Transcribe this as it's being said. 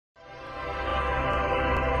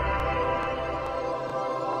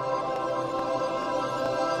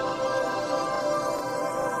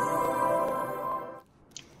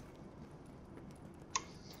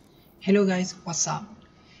Hello guys, what's up?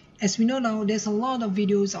 As we know now, there's a lot of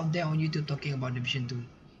videos out there on YouTube talking about Division 2.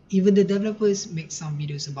 Even the developers make some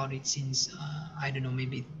videos about it since, I don't know,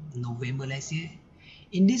 maybe November last year.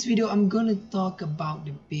 In this video, I'm gonna talk about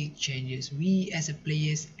the big changes we as a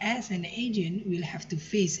players, as an agent, will have to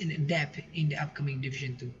face and adapt in the upcoming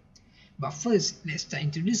Division 2. But first, let's start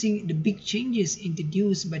introducing the big changes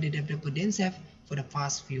introduced by the developer themselves for the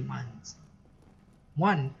past few months.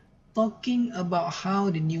 1. Talking about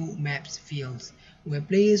how the new maps feels, where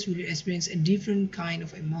players will experience a different kind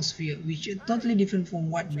of atmosphere which is totally different from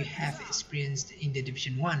what we have experienced in the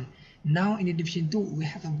Division 1. Now in the Division 2 we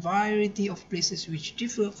have a variety of places which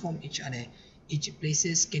differ from each other. Each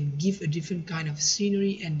places can give a different kind of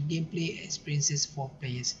scenery and gameplay experiences for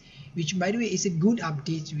players, which by the way is a good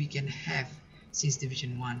update we can have since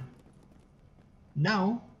Division 1.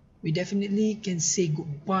 Now we definitely can say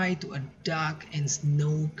goodbye to a dark and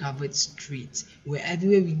snow-covered streets where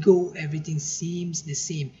everywhere we go everything seems the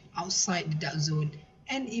same outside the dark zone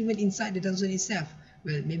and even inside the dark zone itself.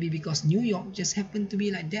 Well, maybe because New York just happened to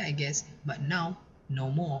be like that, I guess, but now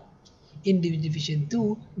no more. In the Division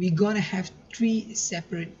 2, we're gonna have 3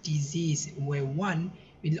 separate DZs where one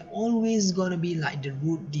will always gonna be like the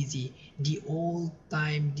root DZ, the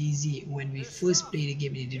old-time DZ when we first played the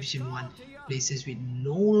game in Division 1. Places with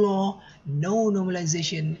no law, no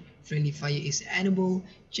normalization, friendly fire is enabled,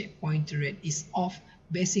 checkpoint turret is off,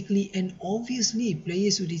 basically and obviously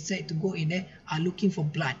players who decide to go in there are looking for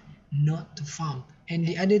blood, not to farm. And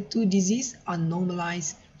the other 2 DZs are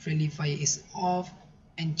normalized, friendly fire is off,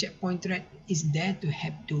 and checkpoint turret is there to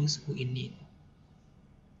help those who in need.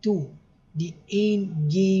 2. The end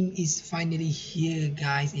game is finally here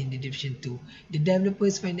guys in the Division 2. The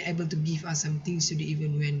developers finally able to give us some things to do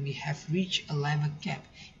even when we have reached a level cap,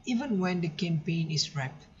 even when the campaign is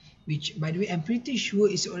wrapped, which by the way I'm pretty sure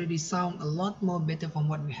is already sound a lot more better from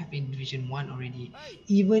what we have in Division 1 already,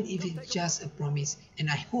 even if it's just a promise, and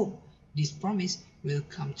I hope this promise will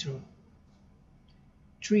come true.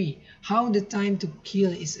 3. How the time to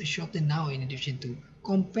kill is shorter now in Division 2.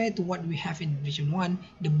 Compared to what we have in Division 1,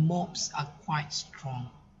 the mobs are quite strong.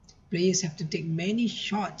 Players have to take many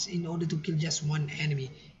shots in order to kill just one enemy,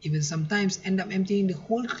 even sometimes end up emptying the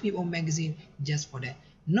whole clip or magazine just for that.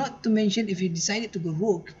 Not to mention if you decided to go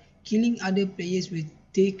rogue, killing other players will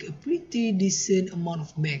take a pretty decent amount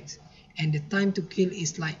of mags, and the time to kill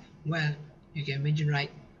is like, well, you can imagine, right?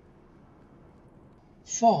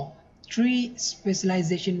 4. 3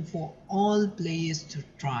 specialization for all players to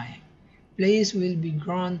try. Players will be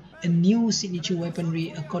granted a new signature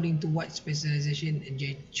weaponry according to what specialization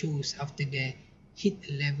they chose after their hit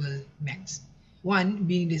level max. 1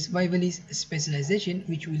 being the survivalist specialization,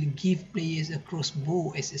 which will give players a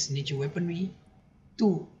crossbow as a signature weaponry.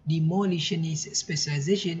 2. Demolitionist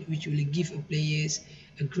specialization, which will give players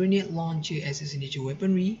a grenade launcher as a signature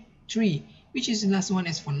weaponry. 3. Which is the last one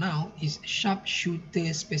as for now, is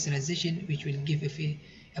sharpshooter specialization, which will give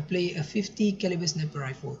a player a 50 caliber sniper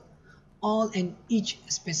rifle. All and each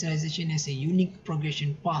specialization has a unique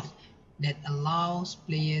progression path that allows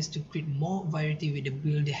players to create more variety with the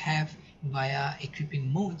build they have via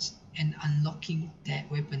equipping modes and unlocking their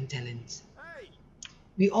weapon talents.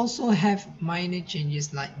 We also have minor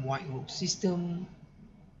changes like white rope system,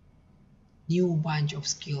 new bunch of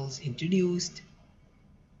skills introduced,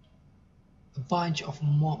 a bunch of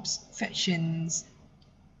mobs factions,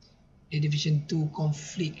 the Division 2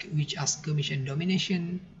 conflict which are skirmish and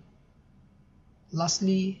domination,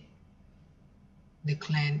 lastly the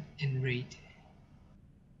clan and raid.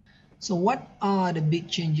 So what are the big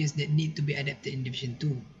changes that need to be adapted in Division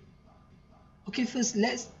 2? Okay, first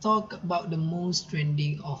let's talk about the most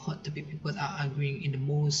trending or hot topic people are arguing in the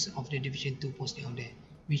most of the Division 2 posting out there,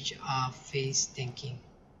 which are face tanking.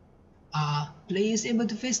 Are players able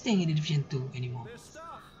to face tank in the Division 2 anymore?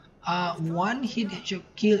 Are one hit headshot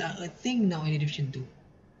kill a thing now in the Division 2?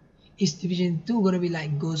 Is Division 2 gonna be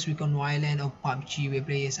like Ghost Recon Wildland or PUBG where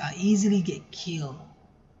players are easily get killed?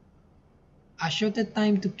 A shorter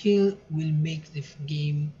time to kill will make the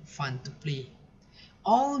game fun to play.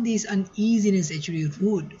 All these uneasiness actually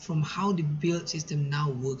root from how the build system now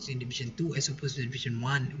works in Division 2 as opposed to Division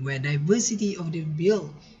 1, where diversity of the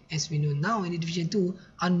build as we know now in Division 2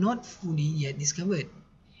 are not fully yet discovered.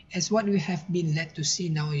 As what we have been led to see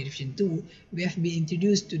now in Division 2, we have been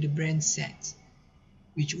introduced to the brand sets,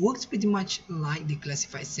 which works pretty much like the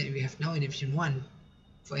classified set we have now in Division 1.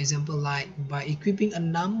 For example, like by equipping a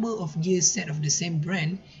number of gear set of the same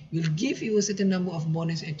brand will give you a certain number of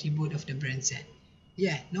bonus attribute of the brand set.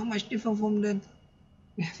 Yeah, not much different from the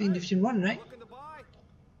we have in Division 1, right?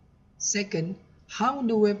 Second, How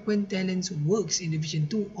the weapon talents works in Division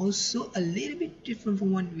 2 also a little bit different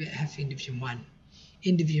from what we have in Division 1.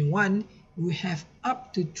 In Division 1, we have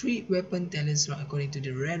up to 3 weapon talents according to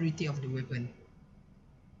the rarity of the weapon.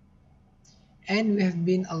 And we have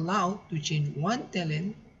been allowed to change one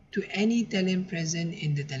talent to any talent present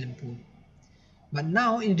in the talent pool. But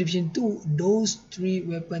now in Division 2, those 3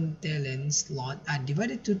 weapon talent slots are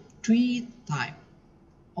divided to 3 types,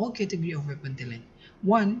 all category of weapon talent.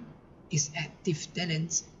 1 is active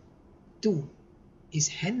talents, 2 is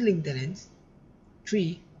handling talents,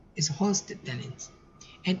 3 is hosted talents.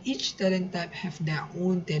 And each talent type have their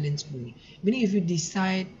own talents pool. Meaning if you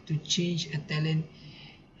decide to change a talent,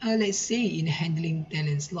 let's say in handling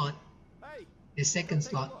talent slot, the second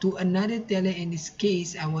slot, to another talent, in this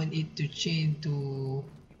case I want it to change to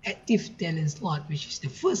active talent slot, which is the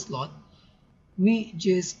first slot, we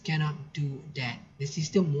just cannot do that. The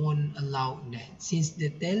system won't allow that, since the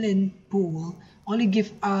talent pool only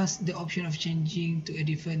give us the option of changing to a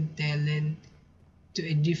different talent, to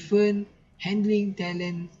a different handling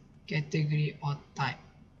talent category or type.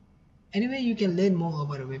 Anyway, you can learn more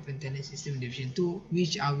about the weapon talent system in Division 2,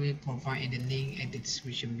 which I will provide in the link at the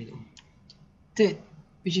description below. Third,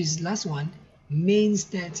 which is last one, main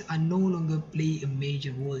stats are no longer play a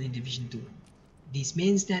major role in Division 2. These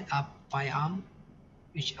main stats are firearm,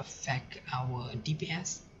 which affect our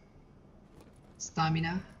DPS,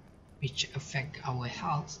 stamina, which affect our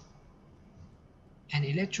health, and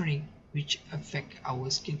electronic, which affect our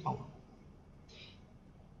skill power.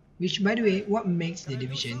 Which, by the way, what makes the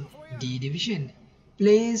division the division.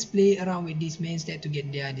 Players play around with these main stats to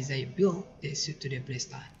get their desired build that suit to their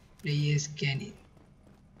playstyle. Players can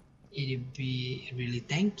either be really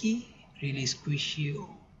tanky, really squishy,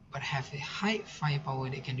 but have a high firepower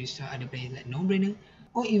that can destroy other players like No-Brainer,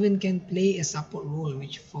 or even can play a support role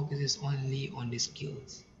which focuses only on the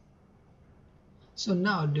skills. So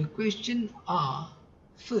now the question are,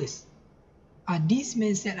 first, are these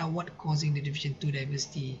main stats are what causing the Division 2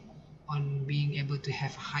 diversity on being able to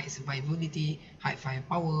have high survivability, high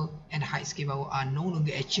firepower, and high skill power are no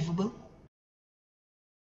longer achievable?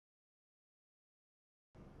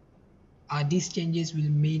 Are these changes will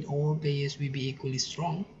mean all players will be equally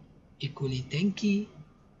strong, equally tanky,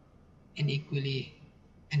 and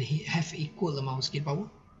have equal amount of skill power?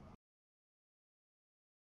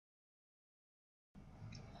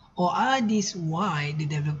 Or are these why the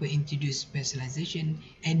developer introduced specialization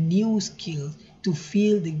and new skills to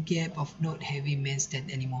fill the gap of not having main stat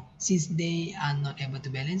anymore, since they are not able to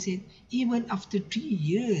balance it even after 3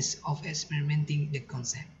 years of experimenting the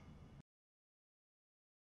concept?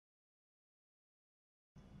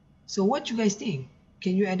 So what you guys think?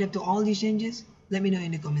 Can you adapt to all these changes? Let me know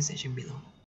in the comment section below.